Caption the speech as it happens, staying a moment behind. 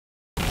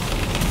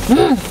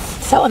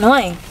So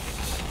annoying.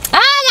 I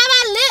got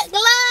my lip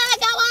gloss.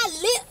 Got my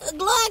lip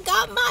gloss.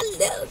 Got my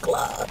lip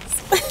gloss.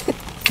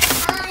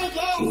 I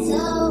get so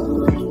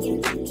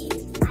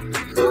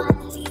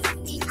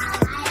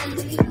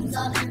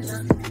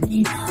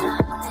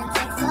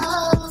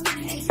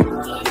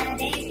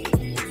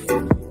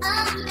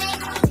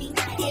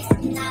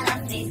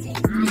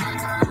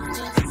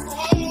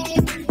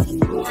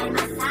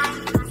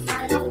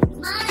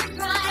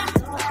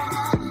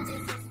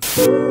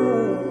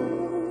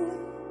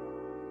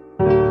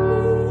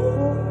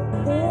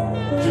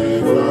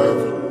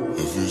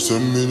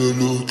send me the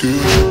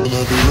location,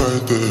 I'll be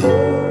right there.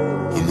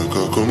 And make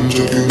her come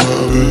check in my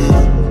bed.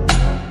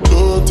 So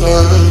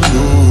tired,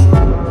 no.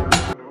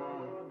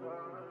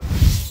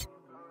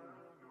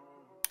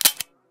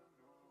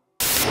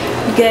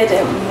 Good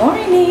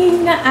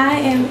morning. I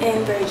am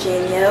in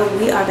Virginia.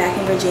 We are back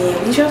in Virginia.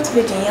 We drove to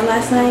Virginia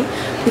last night.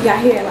 We got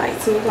here at like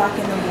 2 o'clock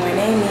in the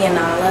morning, me and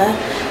Nala.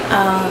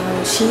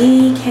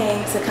 She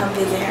came to come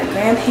visit her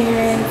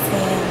grandparents,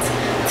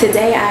 and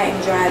today I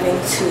am driving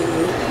to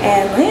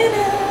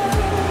Atlanta.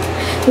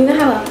 We're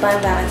gonna have a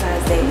fun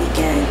Valentine's Day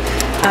weekend.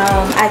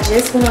 I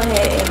just went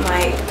ahead and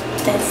like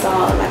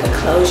installed like a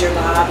closure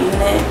bob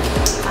unit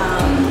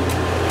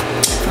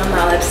from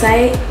my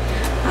website.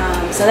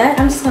 So that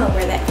I'm just gonna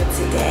wear that for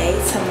today.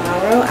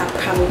 Tomorrow I'll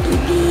probably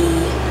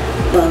be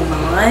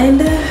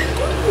blonde.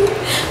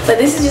 But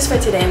this is just for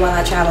today while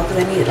I travel, because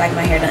I needed like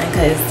my hair done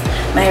because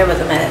my hair was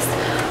a mess.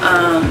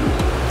 I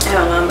had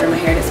my mom burn my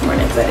hair this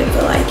morning because I didn't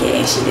feel like it,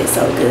 and she did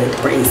so good.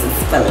 The braids is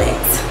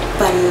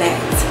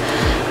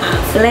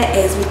flat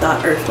as we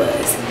thought Earth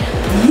was.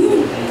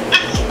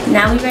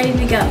 Now we ready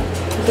to go.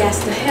 We got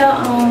the hair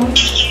on,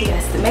 we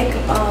got the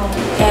makeup on,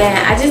 and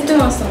I just threw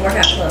on some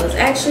workout clothes.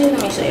 Actually,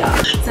 let me show y'all.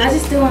 So I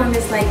just threw on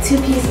this like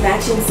 2-piece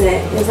matching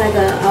set. It's like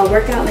a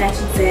workout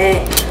matching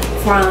set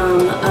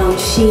from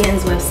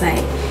Shein's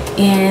website,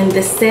 and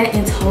the set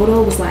in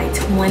total was like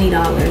 $20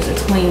 or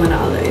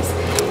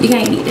 $21. You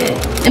can't beat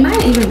that. It might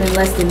have even been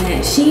less than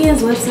that.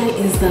 Shein's website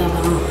is the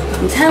bomb,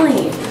 I'm telling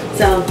you.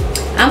 So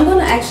I'm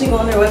gonna actually go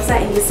on their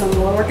website and get some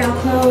more workout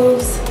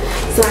clothes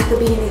so I could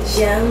be in the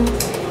gym,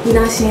 you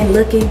know what I'm saying,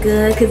 looking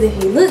good. Because if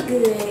you look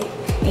good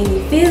and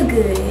you feel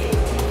good,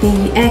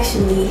 then you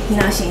actually, you know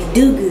what I'm saying,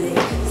 do good.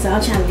 So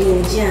I'm trying to be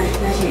in the gym, you know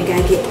what I'm saying,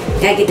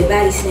 gotta get the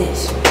body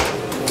snatch.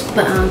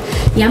 But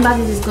yeah, I'm about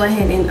to just go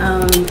ahead and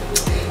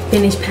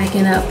finish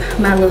packing up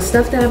my little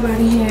stuff that I brought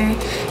in here,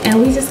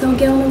 and we just gonna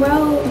get on the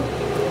road.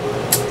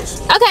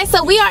 Okay,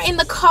 so we are in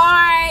the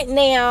car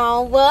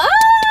now. What?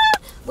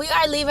 We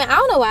are leaving. I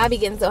don't know why I be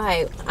getting so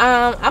hyped.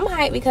 I'm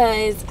hyped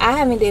because I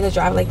haven't did a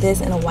drive like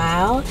this in a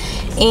while,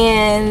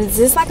 and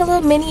it's like a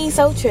little mini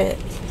soul trip.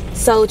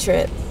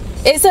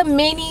 It's a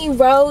mini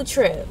road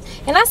trip,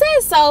 and I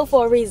say so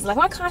for a reason. Like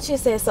my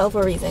conscience says so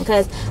for a reason,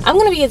 because I'm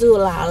gonna be doing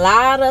a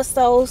lot of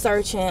soul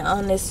searching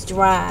on this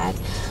drive.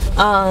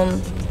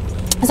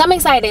 So I'm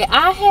excited.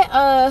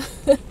 I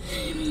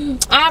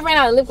ran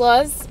out of lip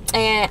gloss,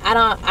 and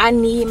I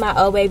need my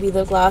Oh Baby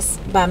lip gloss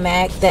by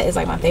MAC. That is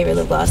like my favorite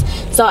lip gloss.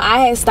 So I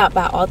had stopped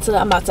by Ulta.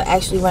 I'm about to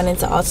actually run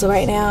into Ulta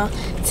right now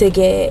to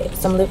get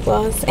some lip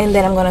gloss, and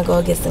then I'm gonna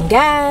go get some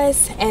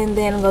gas, and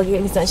then I'm gonna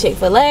get me some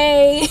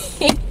Chick-fil-A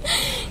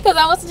because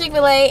I want some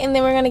Chick-fil-A, and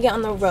then we're gonna get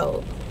on the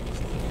road.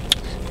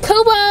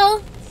 Cool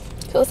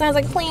sounds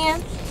like a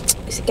plan.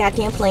 It's a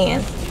goddamn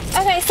plan.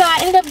 Okay, so I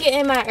ended up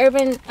getting my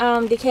Urban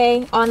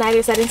Decay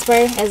all-nighter setting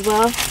spray as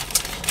well,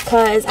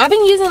 because I've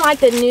been using like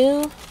the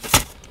new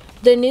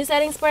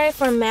setting spray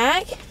from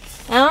MAC.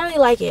 I don't really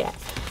like it.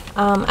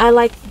 I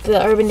like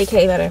the Urban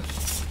Decay better.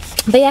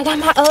 But yeah, I got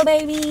my Oh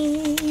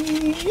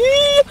Baby.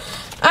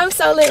 I'm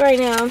so lit right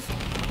now.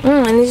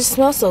 And it just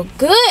smells so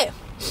good.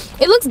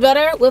 It looks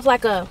better with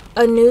like a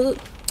nude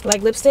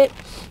like lipstick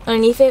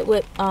underneath it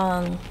with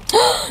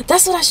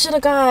that's what I should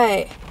have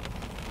got.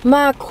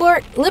 My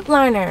Cork lip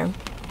liner.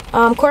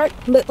 Cork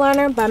lip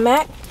liner by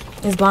MAC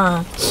is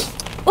bomb.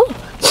 Ooh.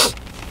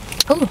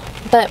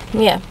 But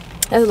yeah,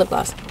 that's a lip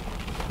gloss.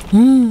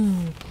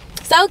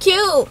 So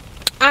cute.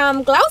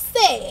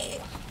 Glossy.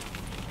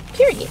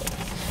 Period.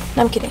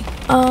 No, I'm kidding.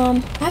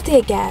 I have to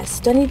get gas.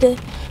 Do I need to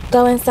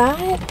go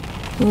inside?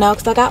 No,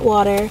 because I got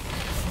water.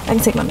 I can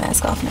take my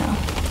mask off now.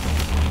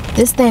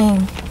 This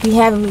thing be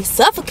having me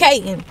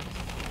suffocating.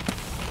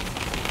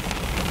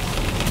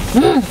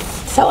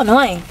 So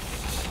annoying.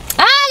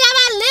 I got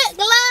my lip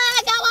gloss.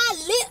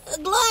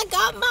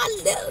 Got my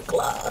lip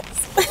gloss.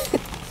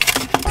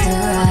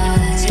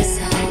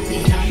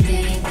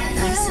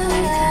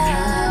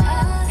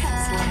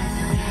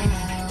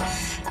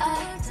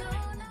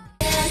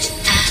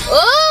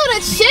 Oh, the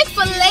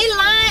Chick-fil-A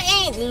line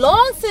ain't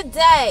long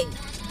today.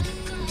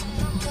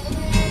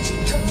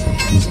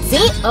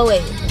 See? Oh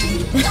wait.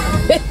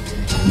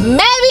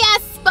 Maybe I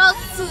spoke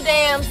too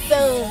damn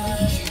soon.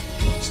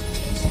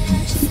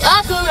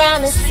 Fuck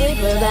around and sleep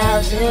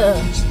without you.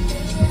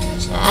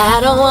 I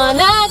don't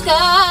wanna go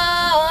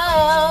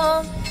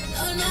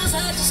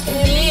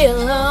and be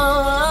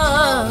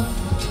alone.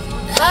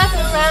 Fuck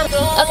around line.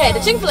 Okay, the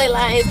Chick-fil-A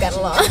line is kind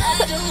of long.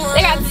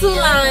 They got 2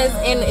 lines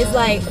and it's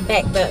like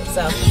backed up.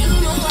 So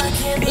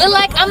look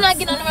like I'm not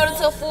getting on the road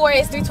until 4.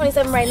 It's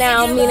 3:27 right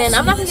now, meaning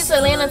I'm not gonna get to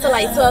Atlanta until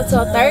like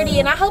 12:30.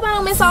 And I hope I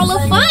don't miss all the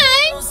fun.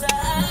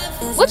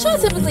 What y'all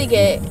typically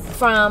get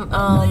from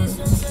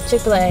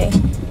Chick-fil-A?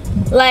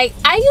 Like,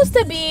 I used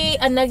to be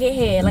a nugget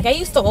head. Like, I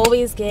used to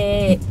always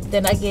get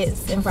the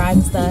nuggets and fries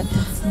and stuff.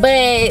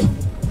 But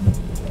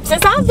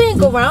since I've been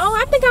grown,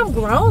 I think I'm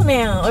grown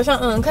now or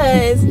something.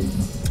 Because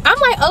I'm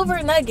like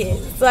over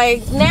nuggets.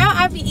 Like, now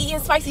I be eating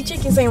spicy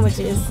chicken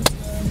sandwiches.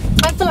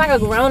 I feel like a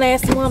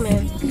grown-ass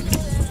woman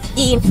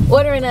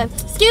ordering a,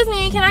 excuse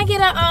me, can I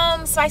get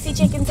a spicy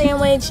chicken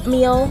sandwich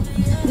meal?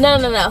 No.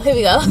 Here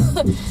we go.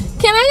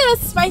 Can I get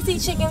a spicy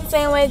chicken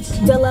sandwich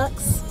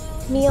deluxe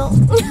meal?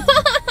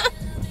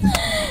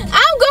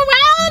 I'm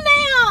grown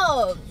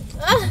now.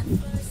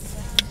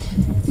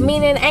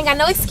 Meaning I ain't got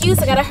no excuse.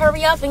 I gotta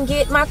hurry up and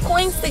get my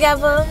coins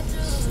together.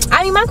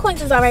 I mean, my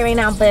coins is alright right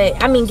now,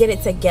 but I mean get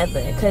it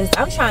together because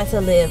I'm trying to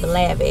live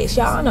lavish.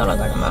 Y'all know what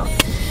I'm talking about.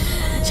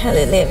 Trying to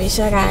live lavish.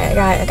 I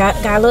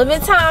got a little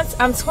bit of time.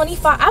 I'm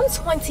 25. I'm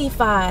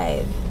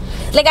 25.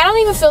 Like, I don't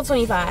even feel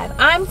 25.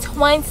 I'm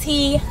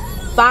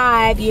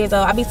 25 years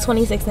old. I'll be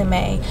 26 in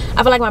May.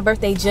 I feel like my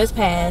birthday just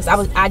passed.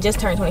 I just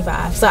turned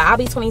 25, so I'll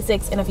be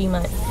 26 in a few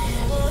months.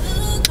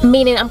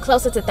 Meaning I'm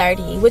closer to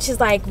 30, which is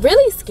like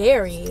really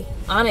scary,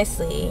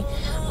 honestly.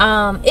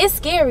 It's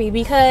scary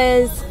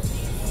because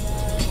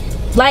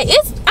like I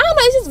don't know,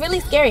 it's just really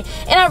scary.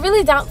 And I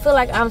really don't feel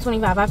like I'm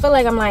 25. I feel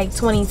like I'm like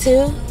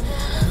 22.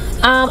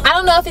 I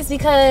don't know if it's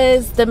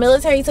because the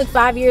military took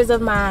 5 years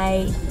of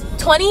my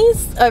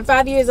 20s or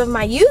 5 years of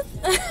my youth.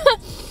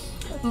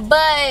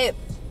 But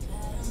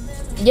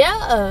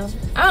yeah,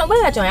 when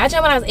did I join? I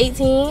joined when I was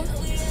 18.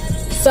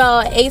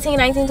 So 18,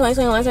 19, 20,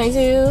 21,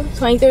 22,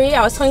 23.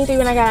 I was 23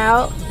 when I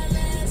got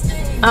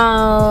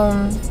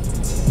out.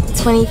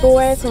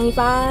 24,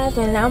 25,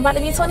 and now I'm about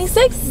to be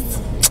 26.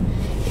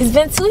 It's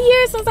been 2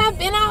 years since I've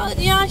been out,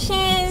 you know what I'm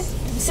saying?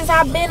 Since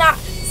I've been out,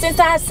 since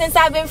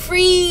I've been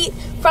freed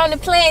from the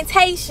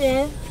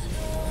plantation.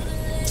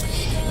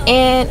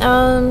 And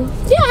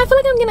yeah, I feel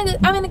like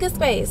I'm in a good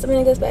space. I'm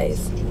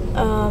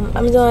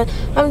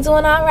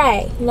doing all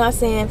right, you know what I'm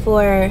saying,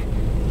 for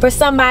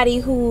somebody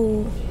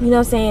who, you know what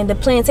I'm saying, the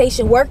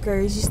plantation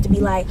workers used to be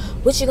like,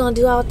 what you gonna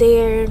do out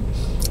there?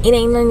 It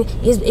ain't nothing,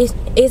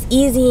 it's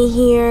easy in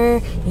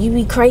here, you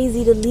be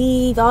crazy to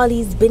leave, all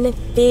these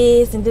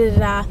benefits and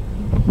da-da-da.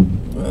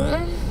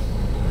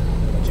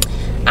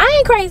 I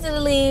ain't crazy to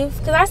leave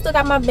because I still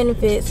got my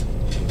benefits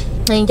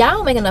and y'all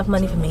don't make enough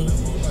money for me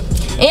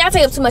and y'all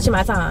take up too much of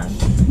my time.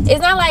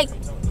 It's not like,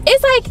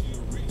 it's like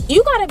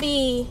you gotta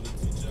be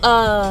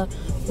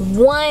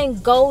one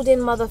golden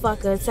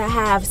motherfucker to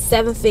have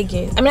 7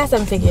 figures. I mean, not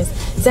 7 figures,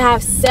 to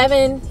have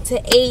 7 to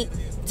 8,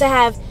 to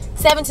have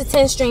 7 to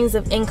 10 streams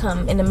of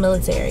income in the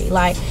military.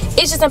 Like,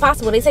 it's just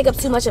impossible. They take up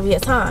too much of your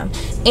time.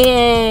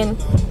 And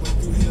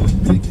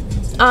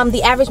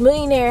the average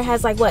millionaire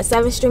has like what,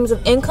 7 streams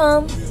of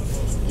income?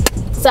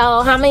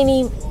 So how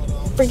many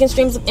freaking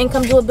streams of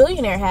income do a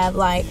billionaire have?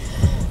 Like,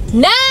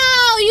 no,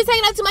 you're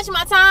taking up too much of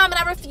my time and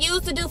I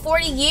refuse to do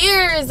 40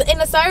 years in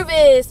the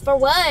service. For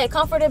what?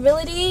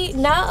 Comfortability?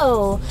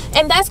 No.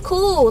 And that's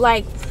cool.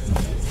 Like,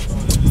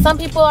 some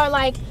people are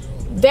like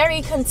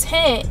very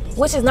content,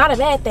 which is not a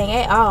bad thing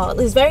at all.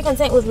 It's very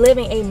content with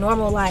living a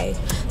normal life,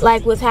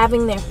 like with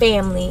having their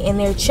family and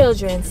their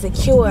children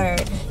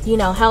secured, you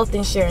know, health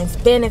insurance,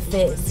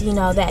 benefits, you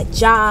know, that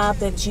job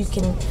that you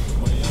can,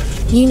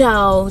 you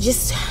know,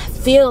 just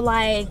feel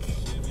like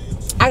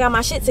I got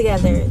my shit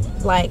together,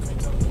 like,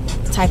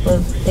 type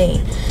of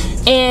thing.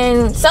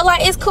 And so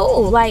like, it's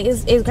cool. Like,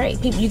 it's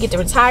great. People, you get to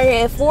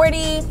retire at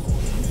 40,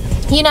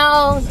 you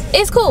know,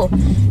 it's cool.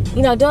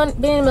 You know, being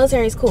in the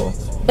military is cool,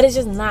 but it's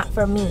just not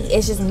for me.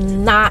 It's just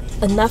not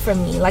enough for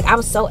me. Like,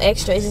 I'm so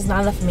extra, it's just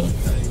not enough for me.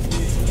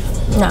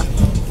 No,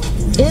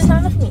 it's just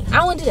not enough for me. I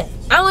don't want to do that.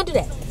 I don't want to do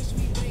that.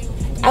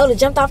 I would have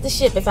jumped off the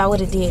ship if I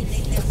would have did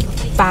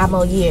 5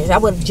 more years. I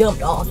would have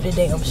jumped off the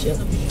damn ship.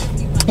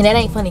 And that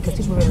ain't funny because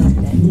people really like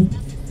that.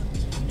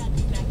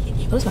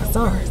 What's my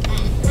song?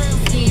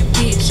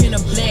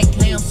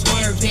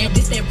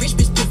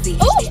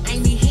 Ooh.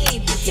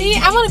 See,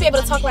 I want to be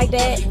able to talk like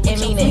that and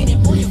mean it.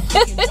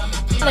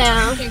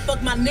 Now. Can't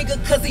fuck my nigga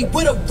cause he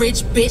with a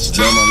rich bitch.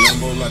 Drive my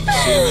Lambo like a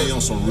Chevy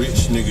on some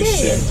rich nigga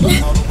shit.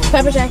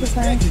 Pepper jack is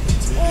fine.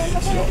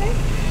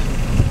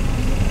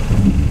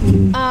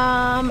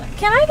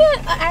 Can I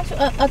get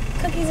a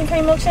cookies and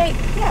cream milkshake?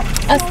 Yeah.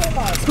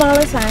 Small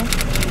is fine.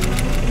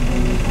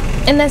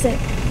 And that's it.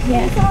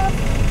 Yeah.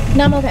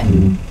 No, I'm okay.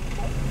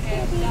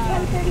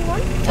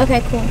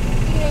 Okay, cool.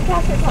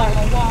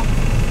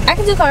 I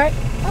can do card.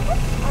 Okay.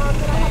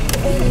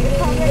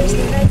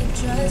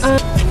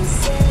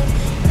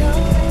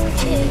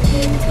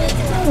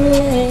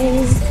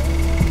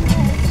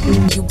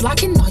 You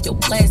blocking all your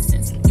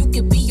blessings. You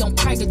could be on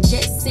private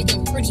jet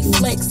sitting pretty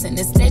flexing.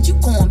 Instead you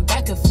going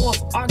back and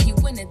forth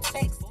arguing and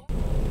texting.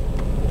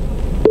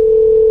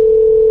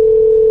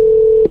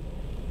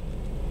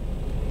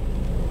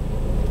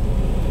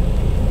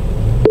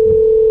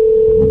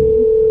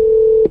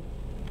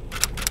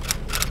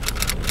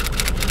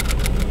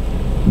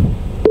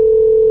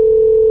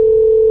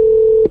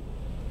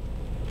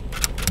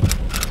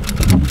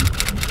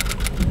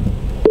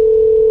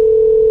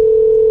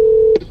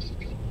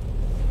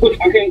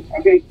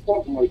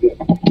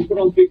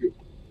 on speaker.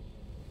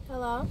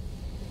 Hello?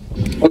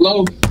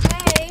 Hello?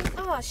 Hey.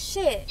 Oh,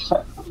 shit.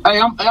 Hey,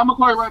 I'm gonna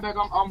call you right back.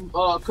 I'm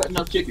cutting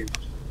up chicken.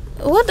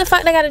 What the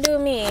fuck they got to do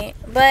with me?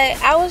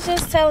 But I was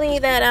just telling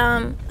you that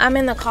I'm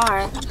in the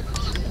car.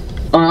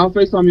 I'll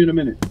FaceTime you in a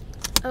minute.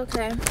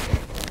 Okay.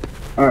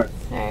 Alright.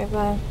 Alright,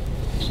 bye.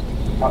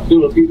 I'll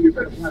do it. Keep you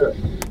better.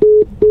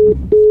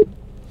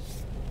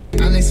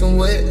 I need some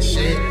wet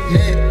shit.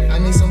 I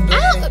need some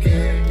black.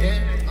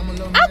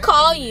 I'll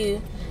call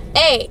you.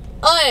 Hey,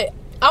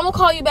 I'm gonna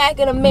call you back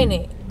in a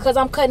minute because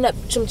I'm cutting up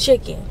some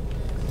chicken.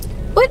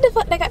 What the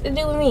fuck that got to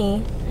do with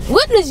me?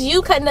 What does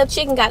you cutting up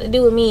chicken got to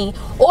do with me?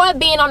 Or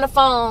being on the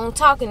phone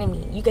talking to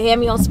me? You can have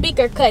me on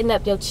speaker cutting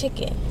up your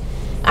chicken.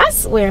 I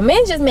swear,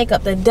 men just make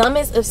up the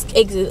dumbest of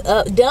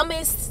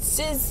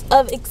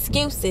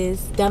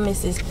excuses.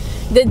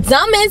 The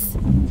dumbest.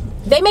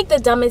 They make the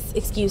dumbest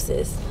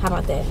excuses. How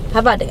about that? How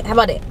about that? How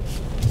about that?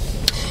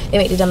 They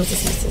make the dumbest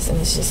excuses, and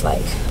it's just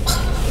like,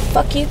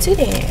 fuck you too,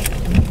 then,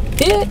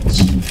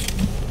 bitch.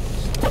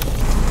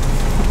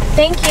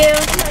 Thank you.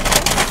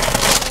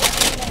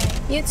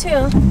 You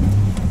too.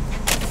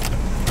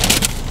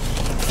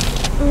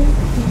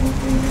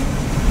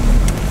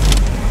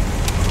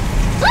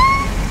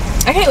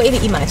 I can't wait to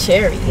eat my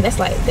cherry. That's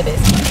like the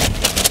best.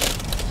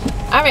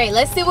 All right,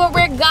 let's see where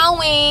we're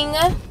going.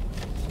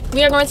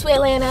 We are going to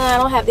Atlanta. I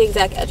don't have the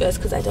exact address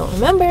because I don't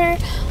remember,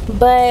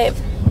 but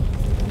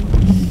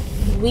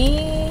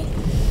we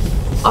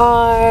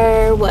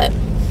are what?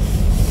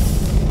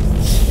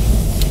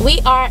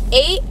 We are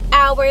 8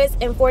 hours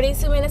and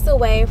 42 minutes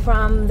away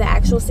from the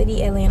actual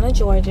city, Atlanta,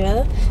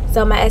 Georgia.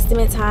 So my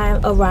estimate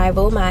time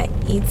arrival, my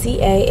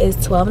ETA is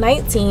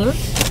 12:19.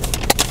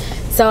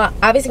 So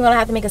obviously I'm gonna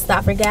have to make a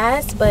stop for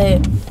gas,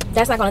 but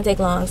that's not gonna take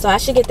long. So I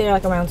should get there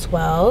like around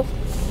 12.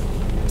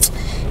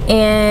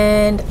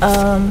 And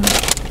yeah,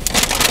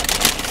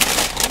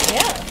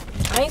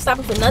 I ain't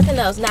stopping for nothing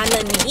else. Not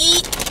nothing to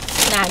eat,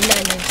 not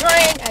nothing to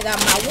drink. I got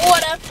my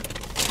water.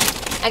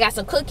 I got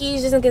some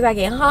cookies just in case I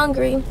get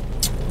hungry.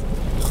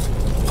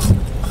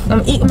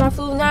 I'm eating my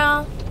food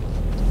now.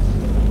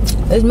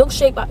 This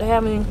milkshake about to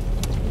have me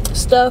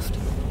stuffed,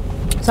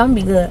 so I'm gonna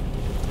be good.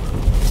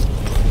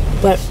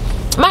 But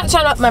I might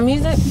turn up my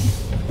music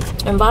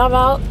and vibe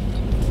out,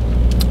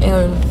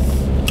 and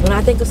when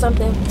I think of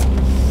something,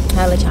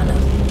 I'll let y'all know.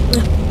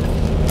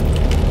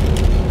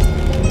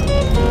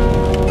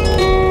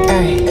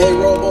 Hey,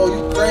 Robo,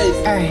 you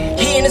crazy.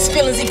 He in his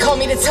feelings, he called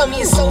me to tell me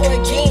it's over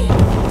again.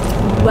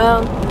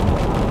 Well,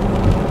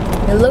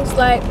 it looks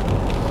like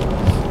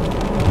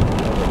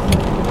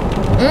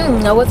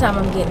know what time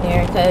I'm getting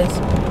there, because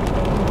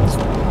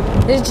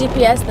this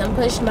GPS done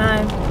pushed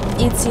my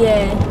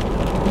ETA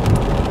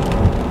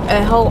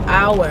a whole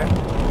hour.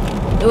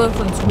 It went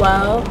from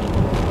 12,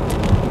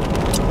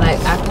 like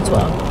after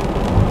 12,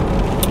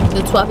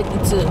 to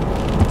 12:52,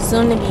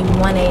 soon to be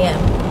 1 a.m.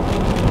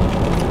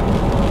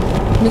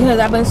 because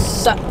I've been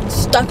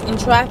stuck in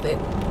traffic,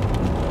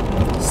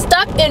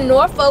 stuck in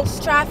Norfolk's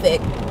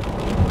traffic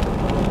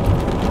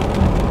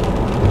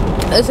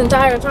this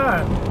entire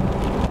time,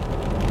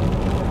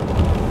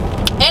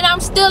 and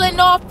I'm still in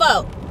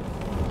Norfolk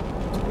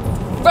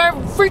for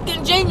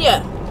freaking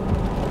Virginia,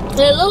 and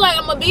it looks like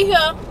I'm gonna be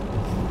here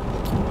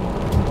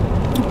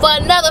for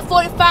another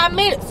 45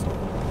 minutes.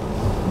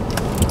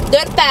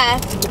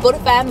 35 to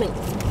 45 minutes.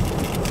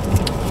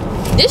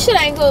 This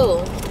shit ain't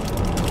cool.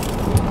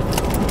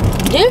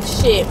 This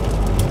shit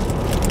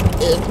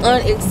is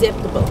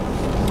unacceptable.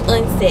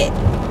 Unsaid.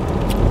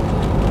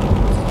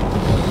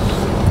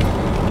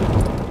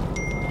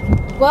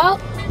 Well,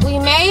 we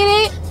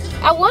made it.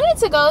 I wanted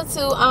to go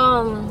to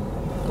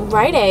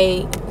Rite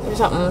Aid or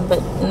something,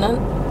 but none.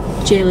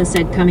 Jayla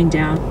said coming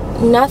down.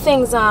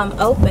 Nothing's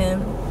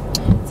open.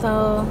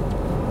 So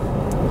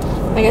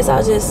I guess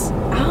I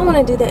don't want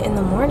to do that in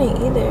the morning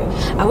either.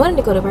 I wanted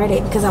to go to Rite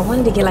Aid because I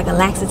wanted to get like a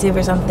laxative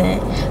or something,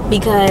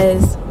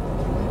 because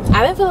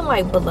I've been feeling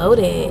like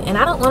bloated, and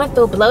I don't want to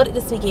feel bloated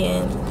this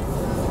weekend.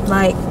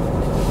 Like,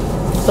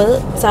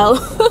 fuck. So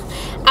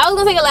I was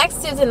gonna take a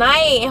laxative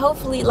tonight and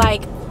hopefully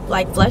like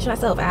flush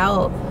myself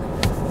out.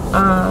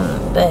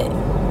 But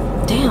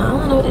damn, I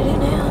don't know what to do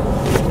now.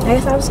 I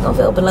guess I'm just gonna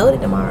feel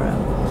bloated tomorrow.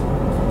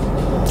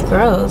 It's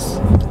gross.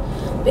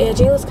 But yeah,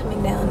 Jayla's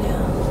coming down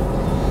now.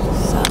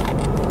 So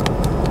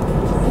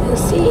we'll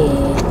see.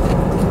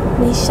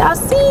 We shall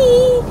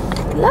see.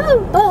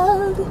 Love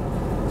bug.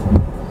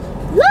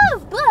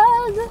 Love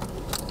bug. Let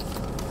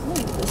me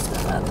get this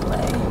stuff out of the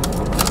way.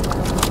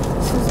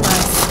 This is my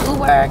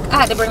schoolwork. I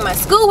had to bring my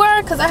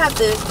schoolwork because I have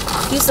to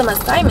do some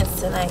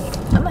assignments tonight.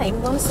 I'm not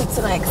even going to sleep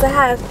tonight because I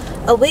have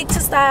a wig to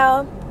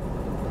style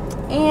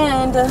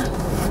and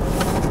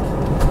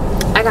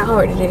I got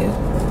homework to do.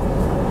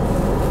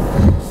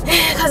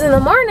 Because in the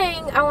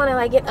morning, I want to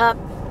like get up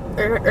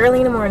early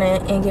in the morning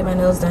and get my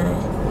nails done.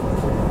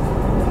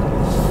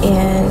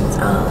 And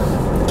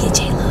get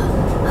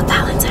Jayla a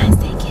Valentine's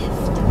Day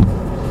gift.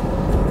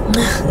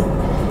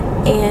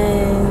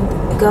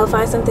 And go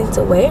find something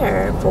to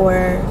wear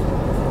for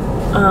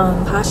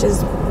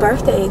Posh'S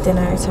birthday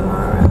dinner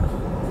tomorrow.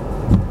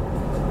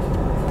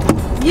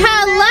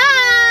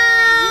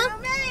 Hello!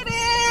 You made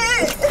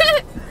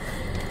it!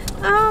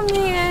 Oh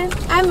man,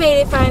 I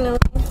made it finally.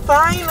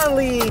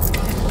 Finally!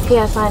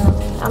 Yeah,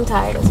 finally. I'm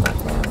tired as fuck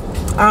now.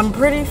 I'm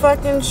pretty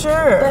fucking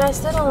sure. But I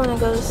still don't want to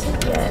go to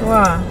sleep yet.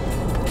 Why?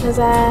 Because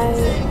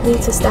I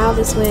need to style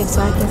this wig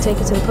so I can take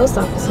it to the post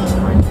office in the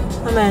morning.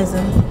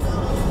 Amazing.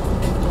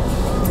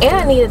 And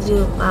I need to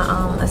do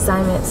my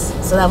assignments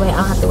so that way I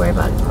don't have to worry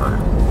about it tomorrow.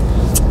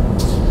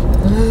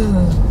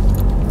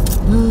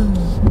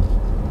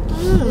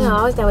 You know, I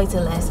always gotta wait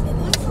till the last minute.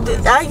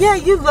 Yeah,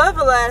 you love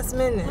a last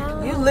minute.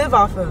 You live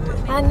off of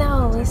it. I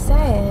know, it's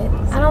sad.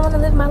 I don't want to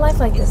live my life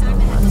like this no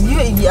more.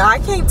 Yeah, I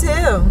can't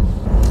tell.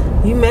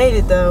 You made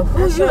it though.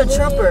 Ooh, you a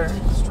trooper.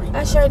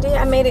 I sure did.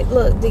 I made it.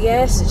 Look, the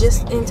gas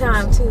just in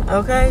time too.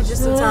 Okay,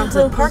 just in time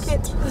to park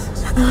it. She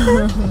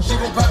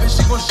gon' pop it,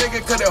 she gon' shake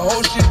it, cut that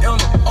whole shit on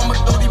it. I'ma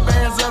throw these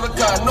bands on the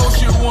car, no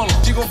shit wrong.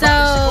 She gon' pop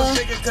it, she gon'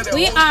 shake it, cut that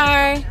we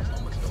are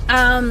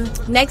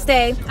next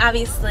day,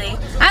 obviously.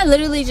 I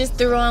literally just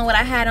threw on what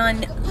I had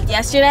on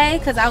yesterday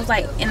because I was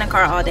like in the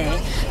car all day.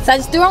 So I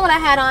just threw on what I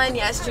had on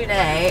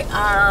yesterday.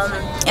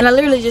 And I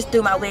literally just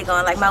threw my wig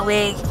on. Like my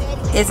wig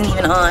isn't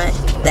even on.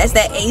 That's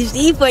that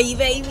HD for you,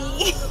 baby.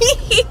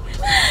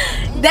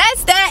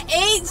 That's that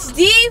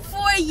HD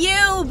for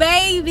you,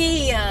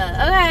 baby.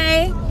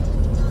 Okay.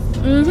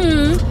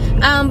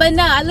 But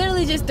no, I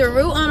literally just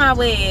threw on my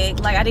wig.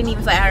 Like I didn't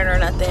even flat iron or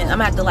nothing. I'm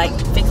gonna have to like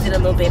fix it a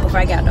little bit before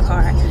I get out of the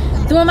car.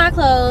 Threw on my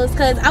clothes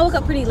because I woke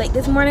up pretty late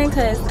this morning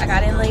because I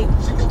got in late.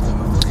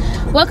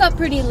 Woke up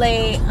pretty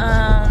late.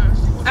 I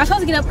was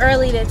supposed to get up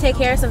early to take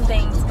care of some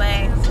things,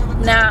 but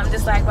now I'm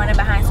just like running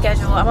behind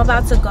schedule. I'm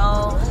about to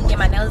go get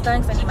my nails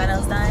done because I need my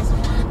nails done.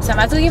 So I'm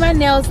about to go get my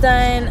nails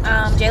done.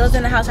 Jayla's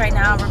in the house right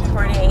now. We're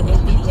recording a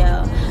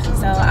video.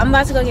 So I'm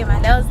about to go get my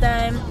nails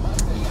done.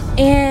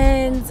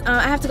 And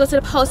I have to go to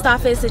the post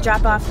office to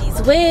drop off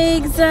these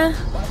wigs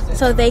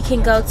so they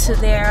can go to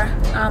their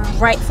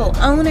rightful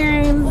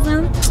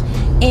owners.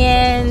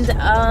 And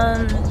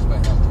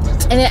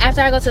then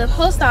after I go to the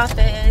post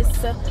office,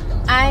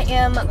 I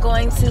am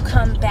going to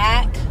come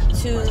back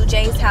to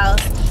Jay's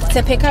house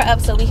to pick her up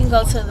so we can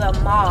go to the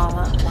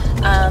mall.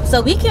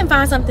 So we can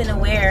find something to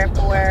wear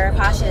for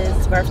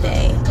Posh'S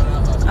birthday.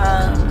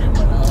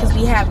 Because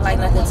we have like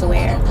nothing to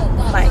wear.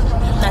 Like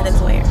nothing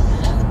to wear.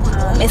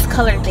 It's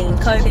color themed.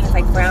 Color themed is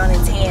like brown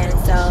and tan.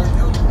 So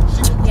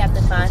we have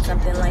to find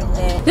something like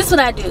that. This is what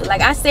I do.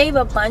 Like I save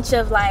a bunch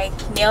of like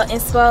nail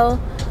inspo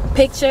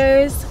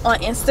pictures on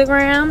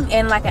Instagram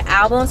and like an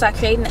album. So I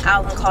created an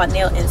album called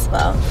Nail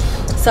Inspo.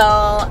 So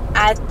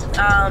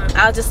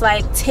I'll just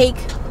like take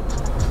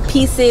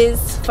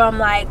pieces from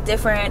like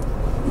different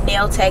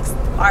nail text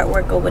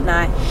artwork or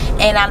whatnot,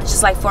 and I'll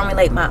just like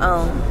formulate my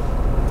own.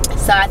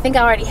 So I think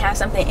I already have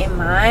something in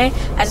mind.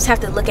 I just have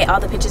to look at all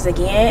the pictures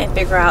again and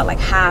figure out like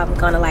how I'm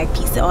gonna like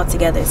piece it all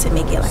together to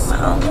make it like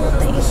my own little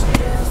thing.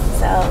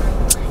 So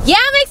yeah,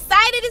 I'm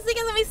excited. This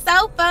weekend's gonna be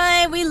so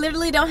fun. We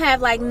literally don't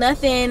have like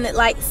nothing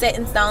like set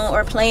in stone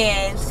or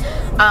plans,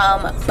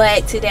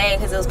 but today,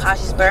 because it was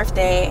Posh'S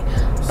birthday.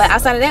 But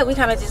outside of that, we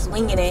kind of just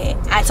winging it.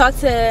 I talked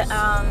to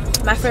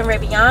my friend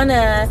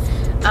Rabiana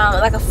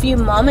like a few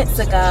moments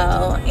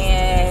ago,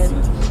 and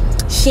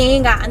she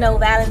ain't got no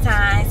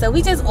Valentine, so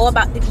we just all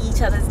about to be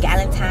each other's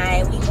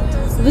Galentine.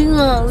 We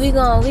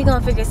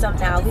gonna figure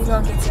something out. We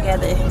gonna get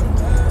together.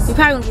 We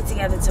probably gonna get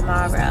together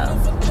tomorrow.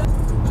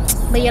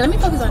 But yeah, let me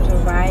focus on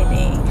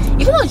driving.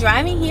 Even though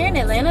driving here in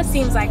Atlanta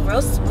seems like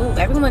real smooth.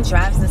 Everyone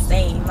drives the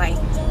same, like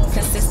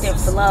consistent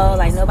flow.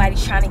 Like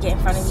nobody's trying to get in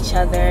front of each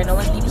other. No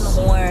one's beeping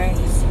the horn.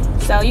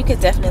 So you could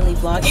definitely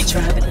vlog and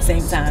drive at the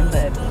same time.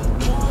 But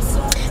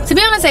to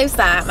be on the safe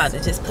side, I'm about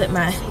to just put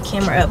my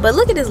camera up. But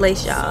look at this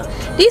lace, y'all.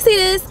 Do you see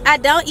this? I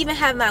don't even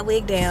have my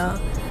wig down.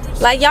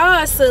 Like y'all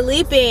are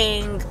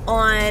sleeping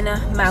on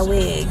my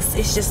wigs.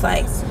 It's just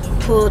like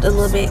pulled a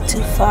little bit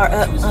too far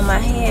up on my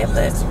head,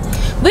 but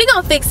we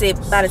gonna fix it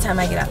by the time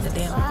I get out the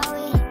damn.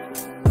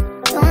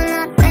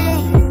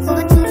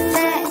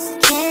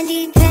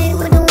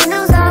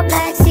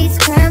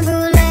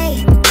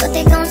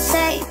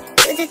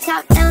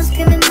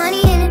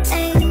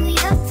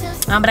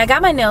 But I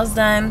got my nails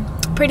done.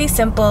 Pretty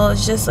simple.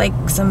 It's just like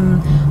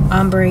some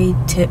ombre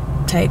tip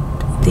type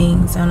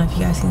things. I don't know if you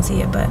guys can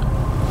see it, but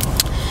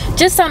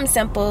just something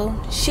simple.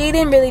 She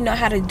didn't really know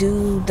how to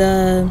do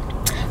the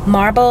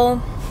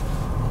marble.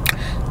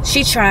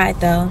 She tried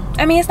though.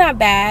 I mean, it's not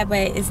bad, but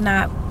it's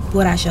not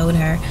what I showed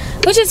her,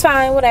 which is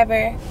fine,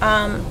 whatever.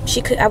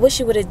 I wish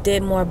she would have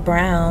did more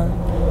brown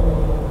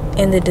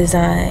in the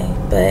design,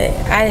 but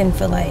I didn't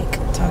feel like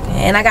talking.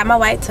 And I got my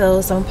white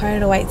toes, so I'm part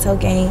of the white toe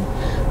game.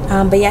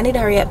 But yeah, I need to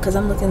hurry up because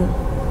I'm looking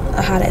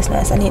a hot ass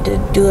mess. I need to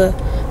do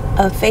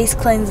a face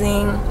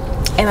cleansing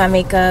and my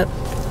makeup,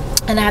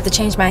 and I have to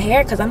change my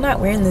hair because I'm not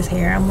wearing this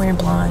hair. I'm wearing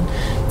blonde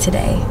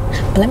today.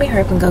 But let me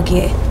hurry up and go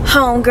get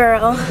home,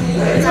 girl. The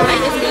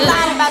light is good.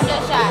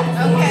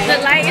 The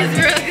light is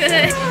real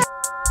good.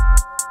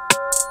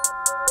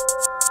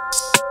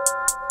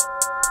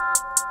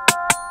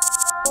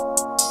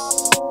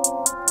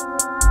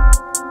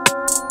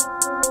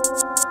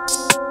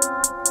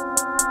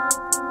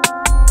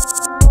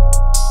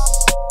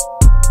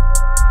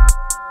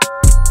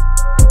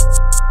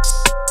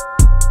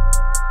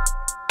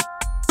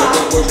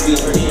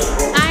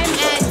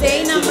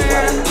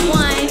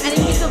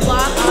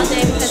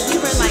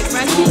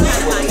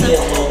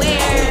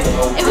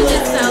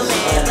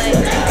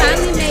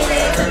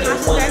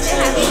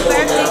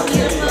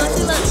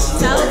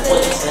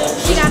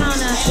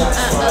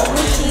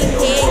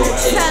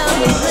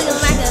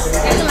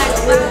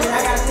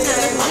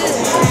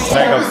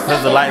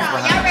 lights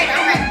behind. Y'all ready?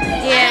 I'm ready.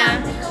 Yeah.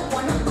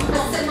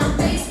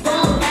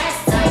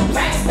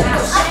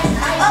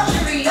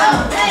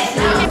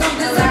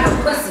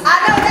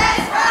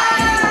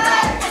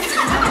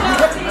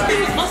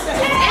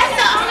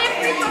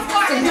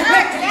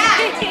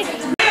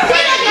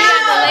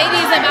 The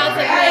lady's about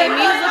to play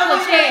musical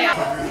chair.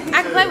 I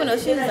can play with no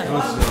shoes on.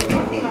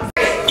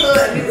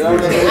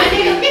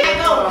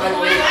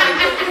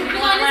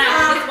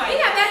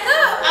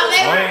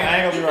 I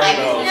ain't gonna be right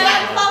though.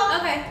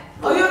 Okay.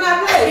 Oh, you're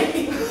not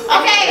playing?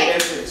 Okay.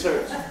 That's in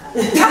church. I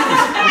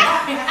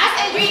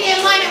said read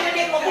in London when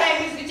they go play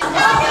music. I'll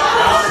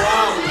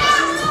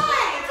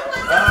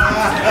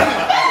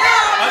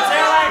tell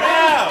you right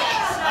now.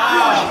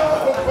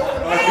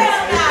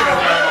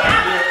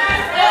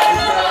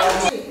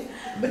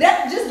 But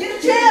that, just get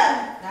a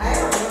chair.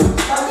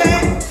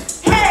 Okay?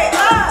 Hey, Oh,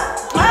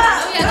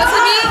 yeah, that's me.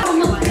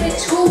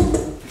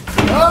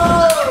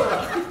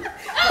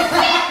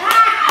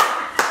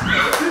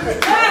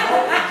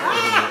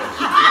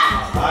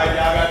 Alright,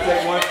 y'all gotta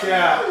take one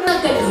shot.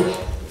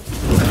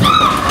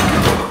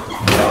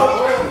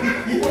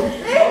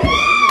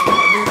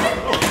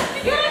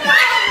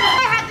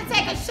 I have to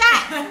take a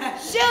shot.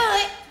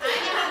 Should.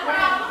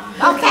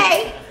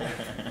 Okay.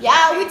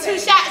 Y'all, we 2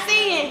 shots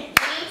in.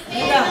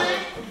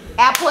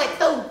 Airport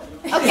through.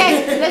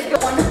 Okay, let's go.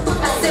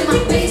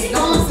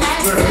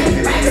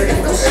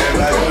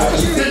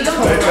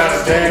 They trying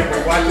to dance,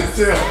 but watch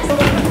yourself.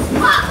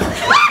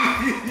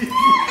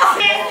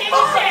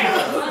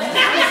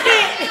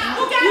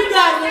 you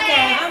got it,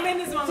 okay. I'm in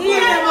this one. See you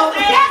in a moment.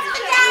 That's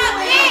what y'all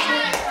get.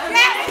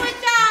 That's what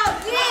y'all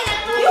get.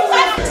 You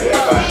want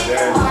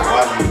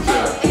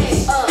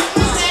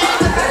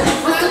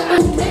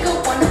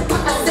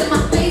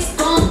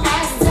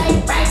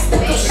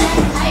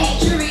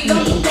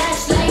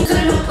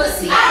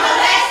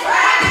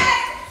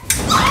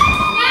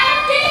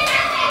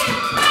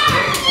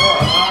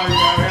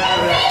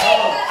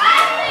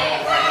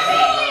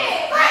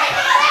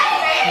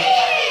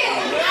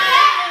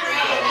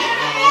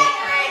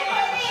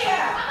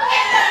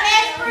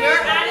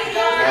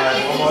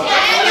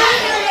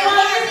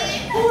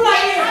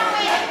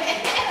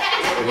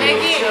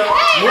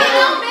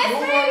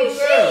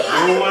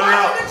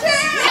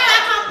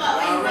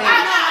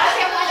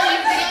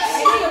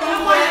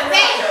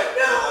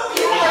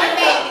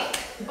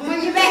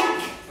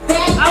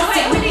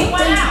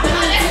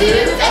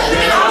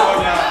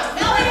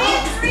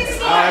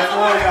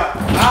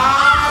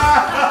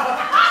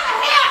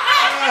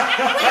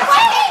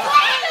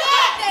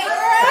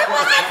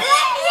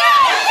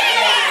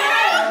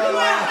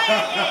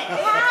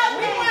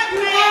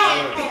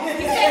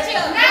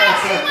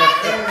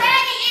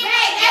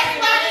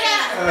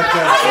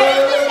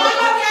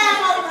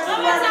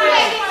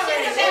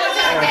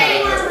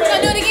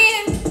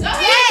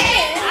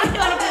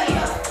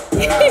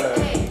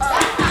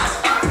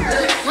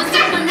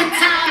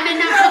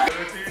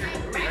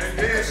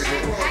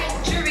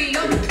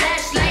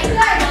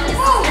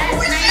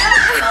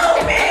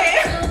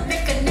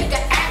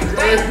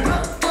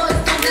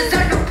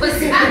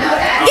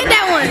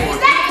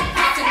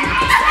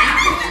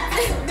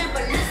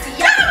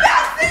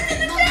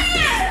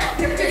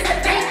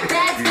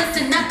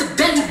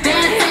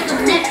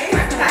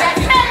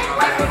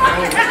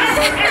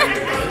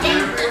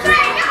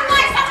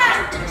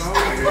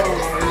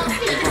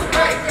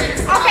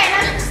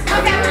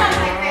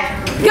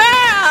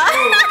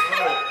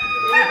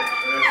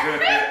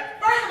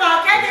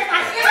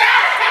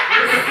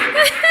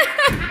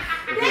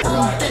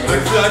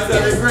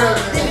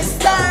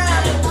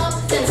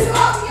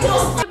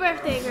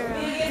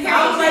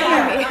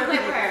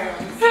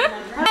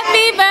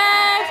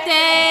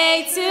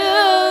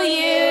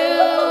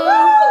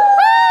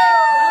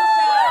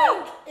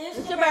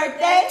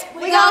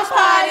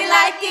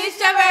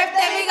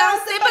but watch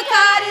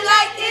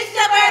yourself.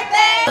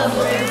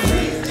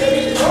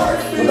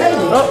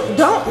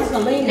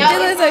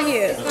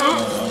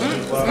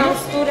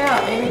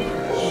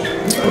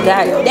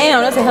 God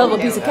damn, that's a hell of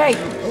a piece of cake.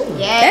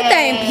 Yeah. That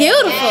thing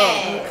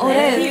beautiful. Oh,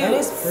 that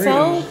is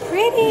so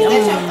pretty.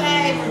 That's your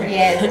favorite.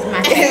 Yeah, this is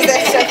my favorite.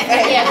 That's your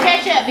favorite. Yeah,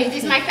 catch up, bitch.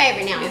 This is my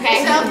favorite now,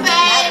 okay? It's your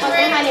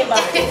favorite. I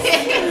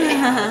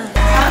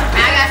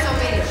got so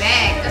many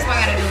bags. That's why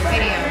I gotta do a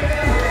video.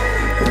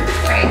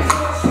 Crazy.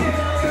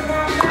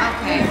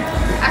 Okay.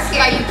 I see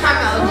how you come,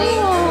 OG.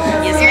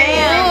 Yes,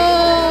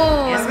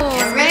 ma'am. Yes,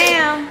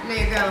 ma'am. You know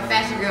your girl a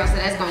fashion girl, so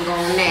that's gonna go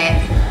on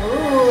that.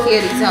 Ooh.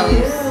 Kitty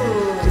toes.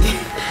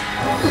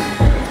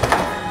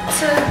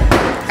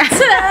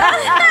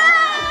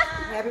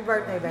 Happy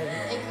birthday, baby.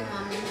 Thank you,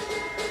 mommy.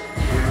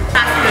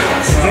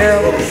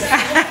 Girl.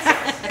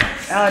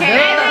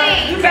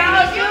 You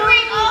found your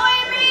ring?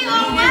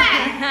 Oh, what?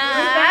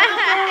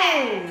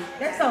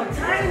 That's so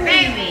tiny.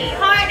 Baby,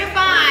 hard to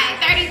find.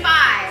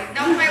 35.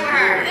 Don't play with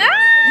her.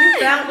 You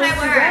found Play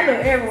with her.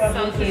 Everyone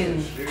so cute.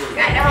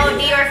 Got the whole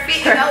Dior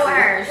fit to go with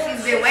her.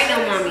 She's been waiting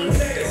on mommy.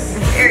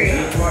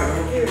 Period.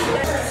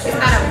 It's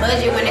not a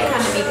budget when it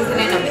comes to me because it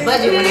ain't no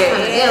budget when it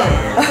comes to them.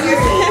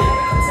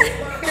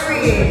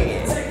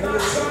 Period.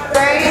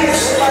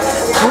 braids.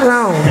 Hold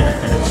on.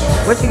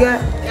 What you got?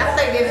 Y'all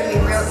think giving me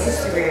real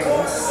Instagram.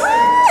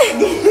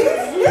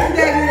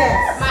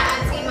 My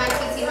auntie, my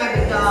TT, my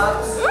big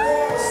dogs.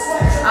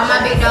 All my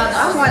big dogs.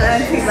 I want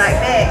auntie like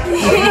that.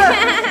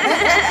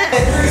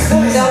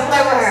 Don't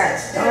play with her.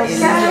 Okay.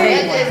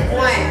 That's just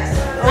one.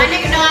 My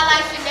nigga know I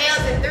like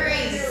Chanel's and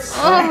 3s.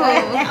 I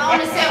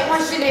only said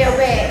one Chanel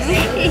bag.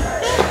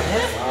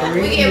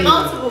 We get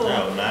multiple.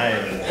 Oh,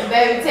 nice. And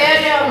baby, tell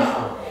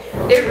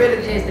them this really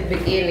just the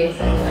beginning.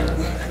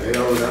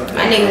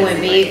 My nigga went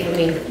big for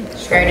me.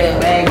 Straight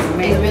up. Bags for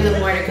me. There's really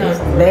more to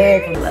come.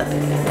 Bag for me.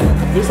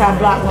 This our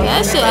block one.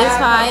 That shit is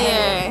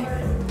fire.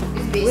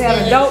 We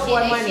have a dope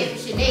boy money.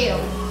 Chanel.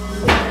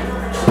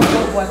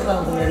 Dope boy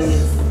clothing it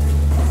is.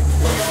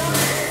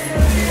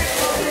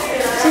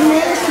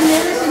 Chanel.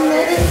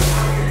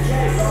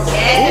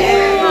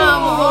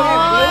 Come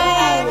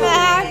on.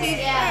 Happy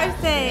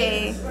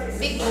birthday.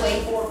 Big boy.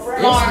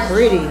 That's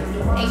pretty.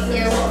 Thank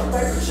you.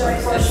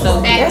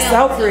 That's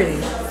so pretty.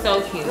 So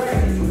cute.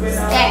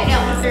 Stacked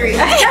up for 3.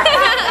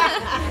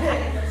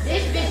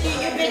 This bitch,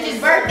 your bitch's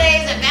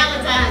birthdays and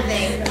Valentine's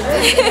Day.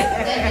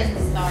 That's just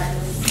the start.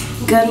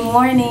 Good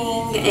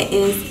morning. It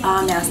is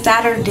now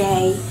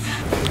Saturday.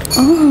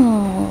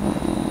 Oh,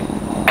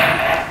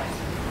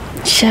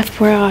 Chef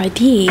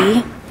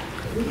Boyardee.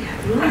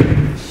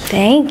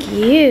 Thank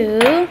you.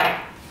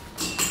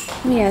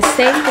 We have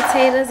steak,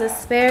 potatoes,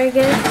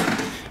 asparagus,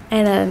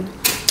 and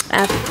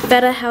a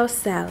feta house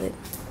salad.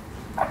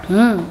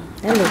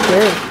 That looks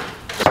good.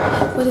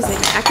 What is it?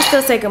 I can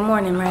still say good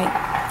morning, right?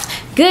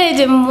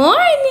 Good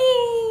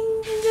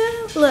morning.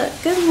 Look,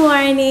 good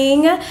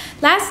morning.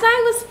 Last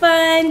night was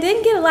fun.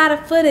 Didn't get a lot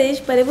of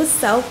footage, but it was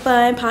so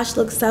fun. Posh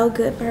looked so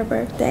good for her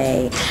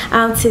birthday.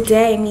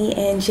 Today, me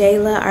and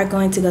Jayla are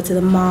going to go to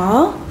the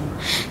mall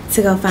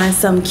to go find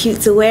something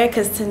cute to wear,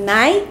 because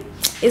tonight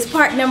is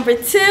part number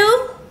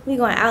 2. We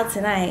going out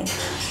tonight.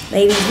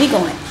 Ladies, we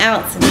going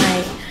out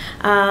tonight.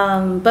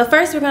 But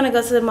first we're gonna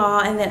go to the mall,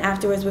 and then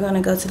afterwards we're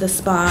gonna go to the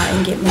spa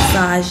and get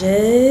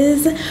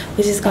massages,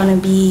 which is gonna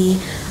be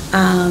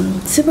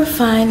super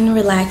fun and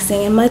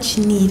relaxing and much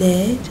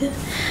needed.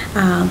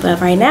 But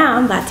right now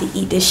I'm about to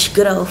eat this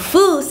good old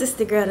food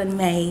sister girl done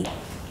made.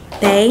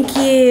 Thank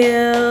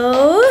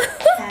you.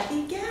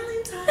 Happy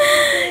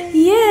Galentine's.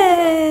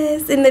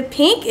 Yes, and the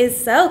pink is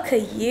so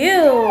cute.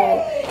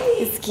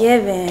 It's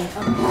giving.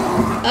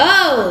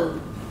 Oh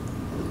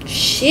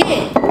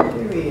shit.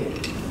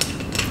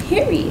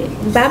 Period.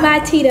 Bye bye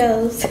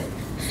Tito's.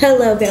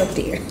 Hello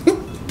Belvedere.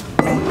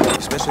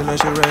 Especially when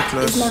she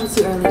reckless. It's not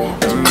too early to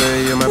have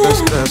Someday you're my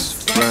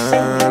best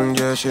friend.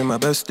 Yeah, she my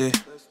bestie.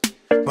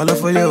 My love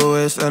for you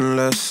is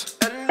endless.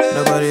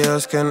 Nobody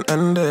else can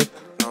end it.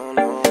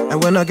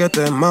 And when I get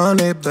the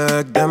money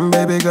back, then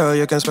baby girl,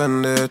 you can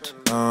spend it.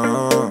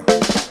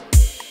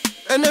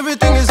 And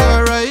everything is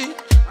alright.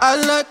 I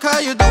like how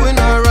you doing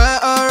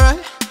alright, alright.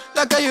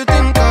 Like how you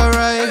think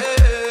alright.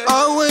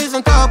 Always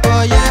on top,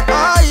 oh yeah,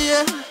 oh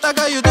yeah. Like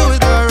how you do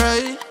it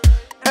alright.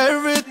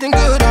 Everything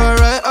good,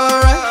 alright,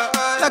 alright.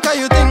 Like how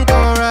you think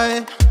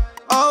alright.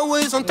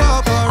 Always on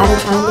top, alright. I've been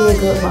trying to be a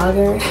good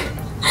vlogger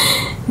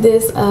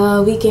this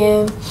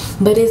weekend,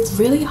 but it's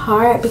really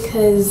hard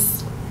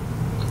because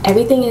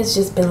everything has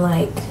just been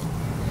like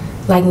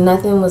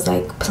nothing was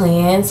like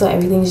planned, so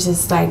everything's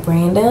just like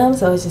random,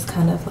 so it's just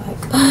kind of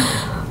like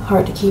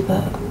hard to keep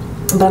up.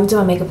 But I'm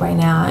doing makeup right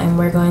now, and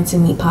we're going to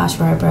meet Posh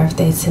for her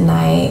birthday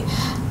tonight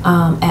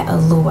at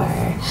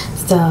Allure,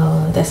 so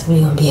that's where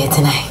we're gonna be at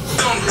tonight.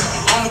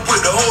 I'ma put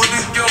the whole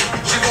dick on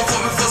her. She gon'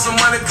 fuck me for some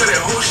money, cause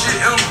that whole shit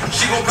in her.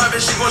 She gon' pop it,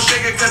 she gon'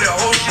 shake it, cause that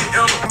whole shit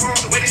in her.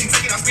 The way that she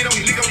take it, I spit on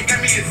me, lick on me, got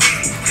me a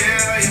dick.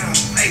 Yeah, yeah.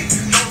 Hey,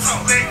 don't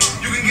talk back.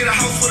 You can get a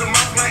house with a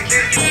mouth like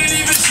that.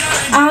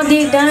 All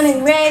did done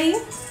and ready.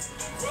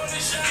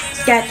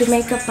 Got the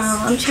makeup on.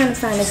 I'm trying to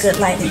find a good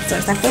lighting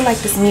source. I feel like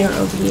this mirror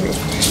over here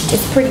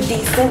is pretty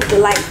decent with the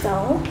lights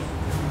on.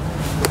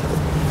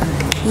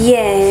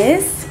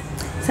 Yes.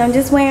 So I'm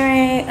just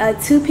wearing a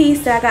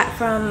 2-piece that I got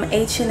from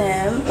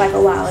H&M like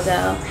a while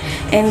ago.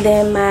 And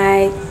then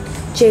my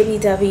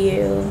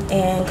JBW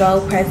and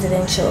Gold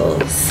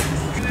Presidentials.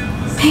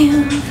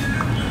 Bam.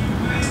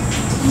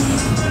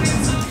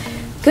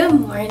 Good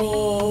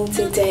morning.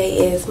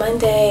 Today is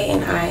Monday,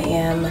 and I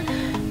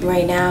am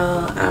right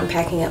now I'm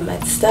packing up my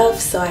stuff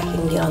so I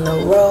can get on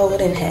the road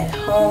and head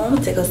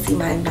home to go see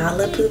my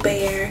Nala Pooh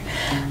Bear.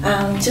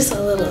 Just a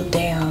little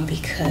down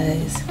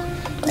because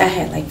I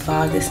had like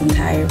vlogged this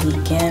entire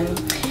weekend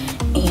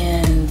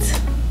and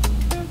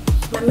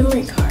my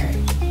memory card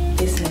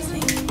is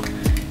missing.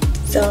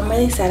 So I'm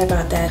really sad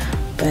about that,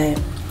 but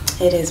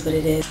it is what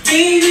it is.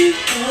 Baby,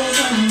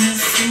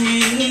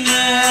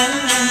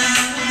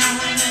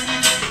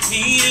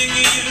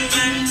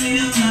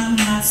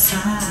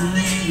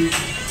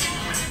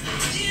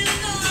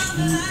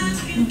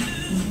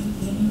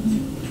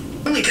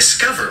 Only discuss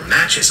Discover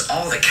matches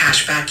all the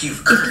cash back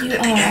you've earned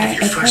at the end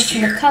of your first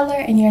year. Color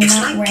and you're It's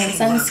not like wearing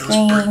getting one of those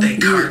sunscreen, birthday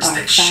you cards are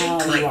that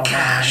shake like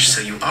cash,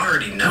 so you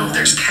already know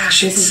there's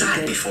cash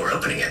inside before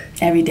opening it.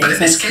 Everyday But in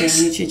this sunscreen,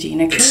 case,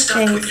 Neutrogena it's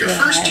stuck with your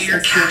first year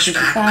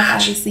cashback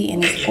match, obviously,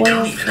 and and it's you don't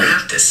oil even free.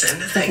 have to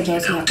send a So for thank you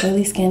those who note. have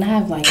oily skin, I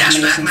have like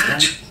Cashback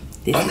match,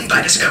 only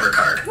by Discover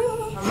Card.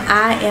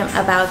 I am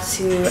about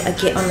to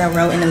get on the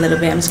road in a little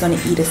bit. I'm just going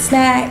to eat a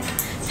snack,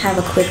 have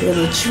a quick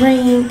little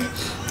drink,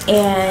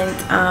 and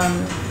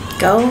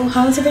go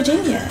home to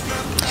Virginia.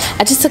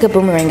 I just took a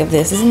boomerang of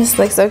this. Isn't this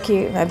like so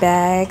cute? My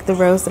bag, the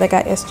rose that I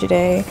got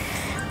yesterday,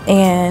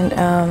 and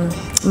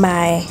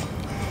my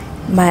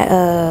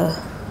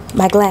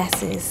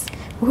glasses.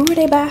 Who were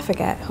they by? I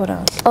forgot. Hold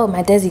on. Oh,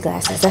 my Desi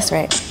glasses. That's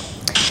right.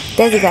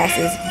 Desi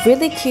glasses.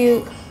 Really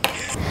cute.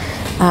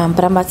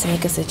 But I'm about to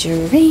make us a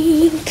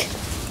drink.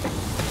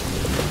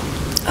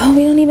 Oh,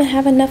 we don't even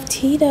have enough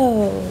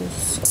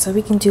Tito's. So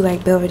we can do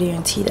like Belvedere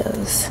and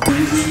Tito's.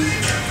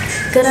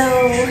 Good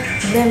old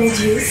lemon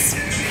juice.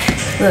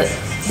 Look,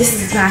 this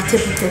is my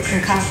typical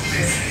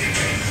concoction.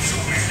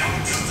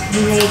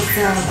 We made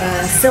some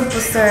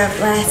simple syrup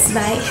last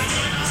night.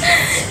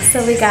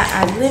 So we got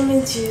our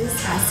lemon juice,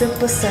 our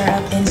simple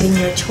syrup, and then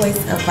your choice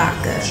of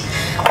vodka.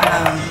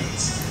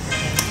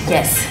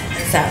 Yes,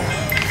 so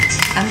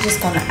I'm just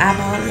gonna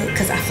eyeball it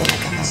because I feel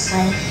like I'm a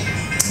friend.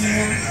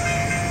 Yeah.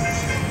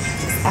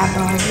 Just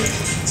eyeball it.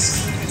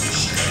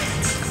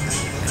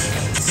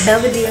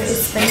 Belvedere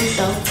is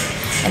finito,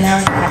 and now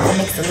I'm gonna have to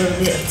mix a little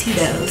bit of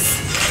Tito's.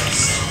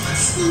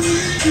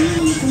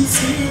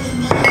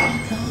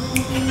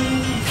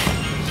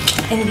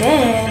 And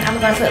then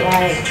I'm gonna put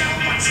like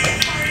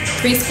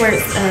 3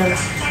 squirts of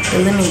the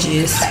lemon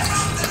juice.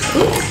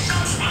 Ooh.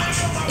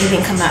 It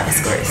didn't come out in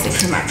squirts, it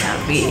came out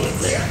kind of big.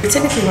 We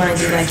typically want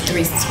to do like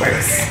 3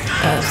 squirts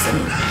of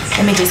some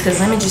lemon juice because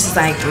lemon juice is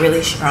like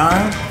really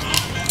strong.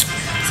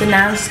 So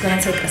now I'm just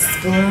gonna take a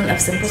spoon of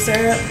simple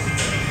syrup.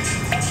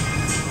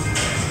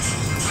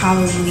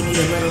 Probably need a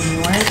little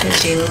more because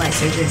Jayla likes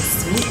her drink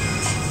sweet.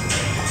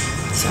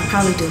 So I'll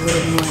probably do a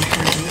little more in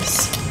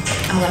hers.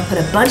 I'm gonna put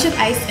a bunch of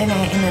ice in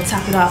it and then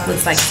top it off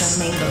with like some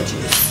mango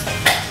juice.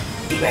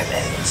 Be right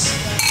back.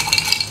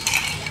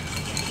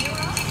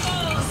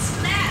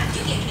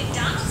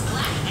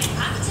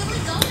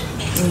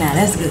 Nah,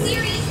 that's good.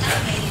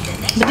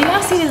 But do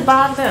y'all see this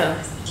bob though?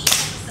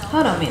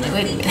 Hold on a minute,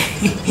 wait a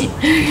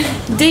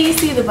minute. Do you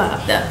see the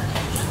bob though?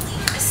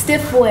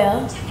 Stiff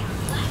wear.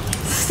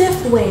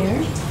 Stiff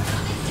wear.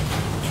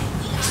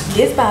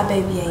 This bob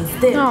baby ain't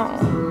stiff. No.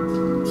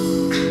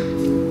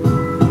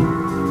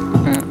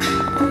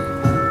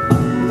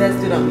 That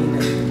still don't mean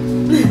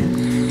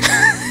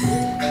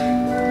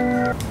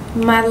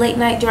nothing. My late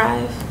night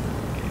drive.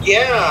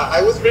 Yeah,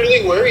 I was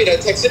really worried. I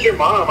texted your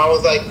mom. I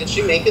was like, did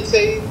she make it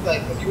safe?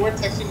 Like, because you weren't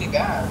texting me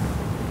back.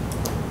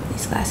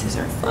 These glasses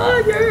are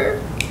fire.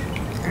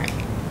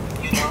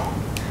 You know?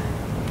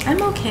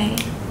 I'm okay.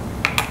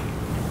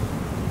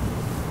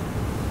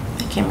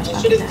 The camera's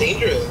That shit is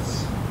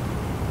dangerous.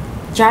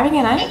 Driving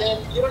at night? And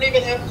then you don't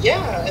even have,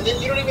 and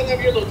then you don't even have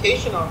your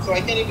location on, so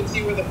I can't even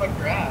see where the fuck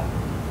you're at.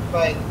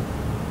 Like,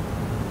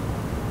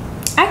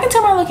 I can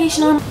turn my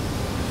location on.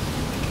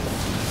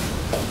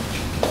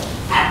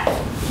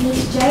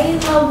 Miss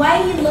Jayla,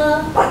 Wayla.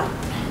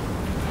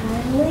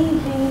 I'm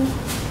leaving.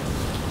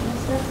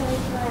 Let's go take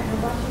a ride and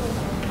watch it.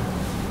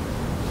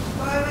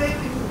 Bye,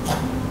 baby.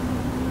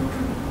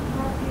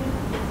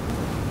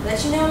 Let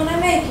you know when I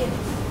make it.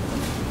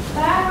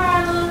 Bye,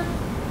 Harlan.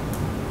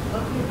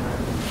 Okay,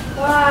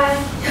 bye.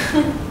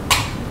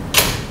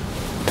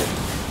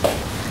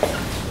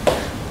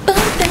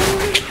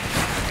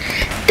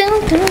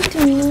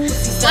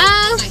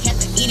 Well,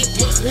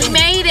 we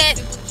made it.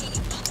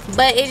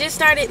 But it just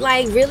started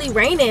like really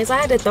raining, so I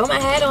had to throw my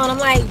hat on. I'm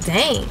like,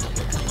 dang.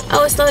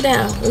 Oh, slow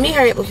down. Let me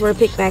hurry up before I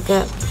pick back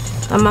up.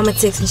 My mama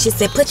texted me. She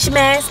said, put your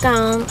mask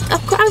on.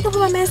 Of course, I was gonna put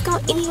my mask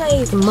on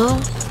anyways,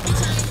 Mom.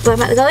 But I'm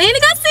about to go in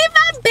and go see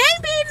my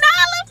baby,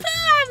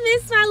 Nala-Poo. I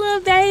miss my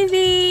little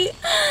baby.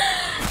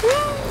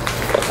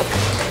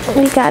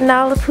 We got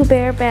Nala-Poo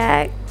Bear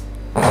back.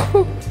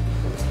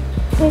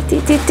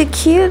 the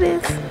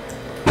cutest.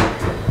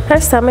 Her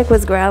stomach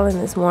was growling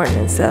this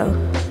morning, so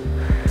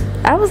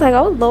I was like,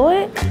 oh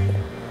Lord.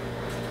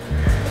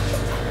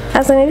 I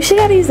was like, maybe she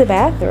gotta use the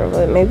bathroom,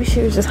 but maybe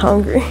she was just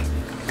hungry.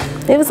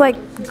 It was like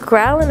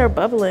growling or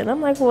bubbling. I'm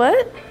like,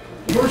 what?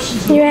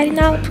 You ready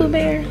now, Pooh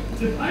Bear?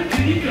 You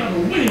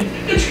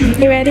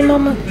ready,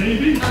 Mama?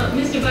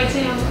 Mr.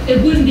 Vitale,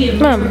 it wouldn't be a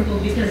Mama,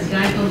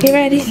 you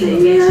ready?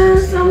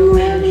 Yes, I'm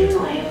ready.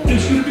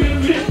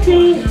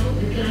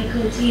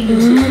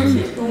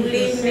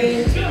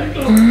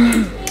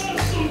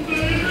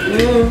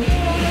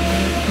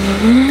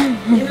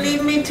 You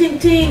leave me, Tink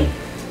Tink.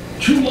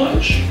 Too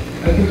much?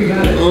 I think we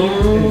got it.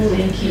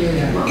 Thank you.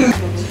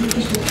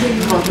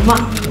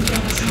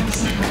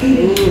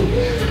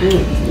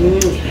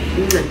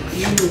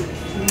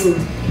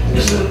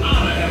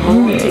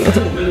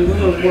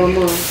 One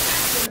more.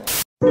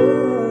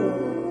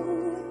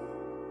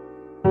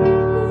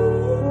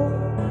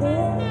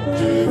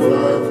 Jayla.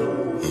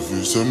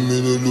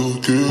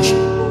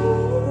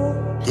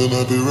 then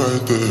I'll be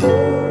right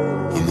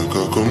there. I make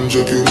her come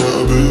check in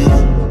my bed.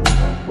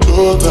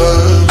 So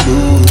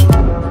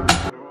tired,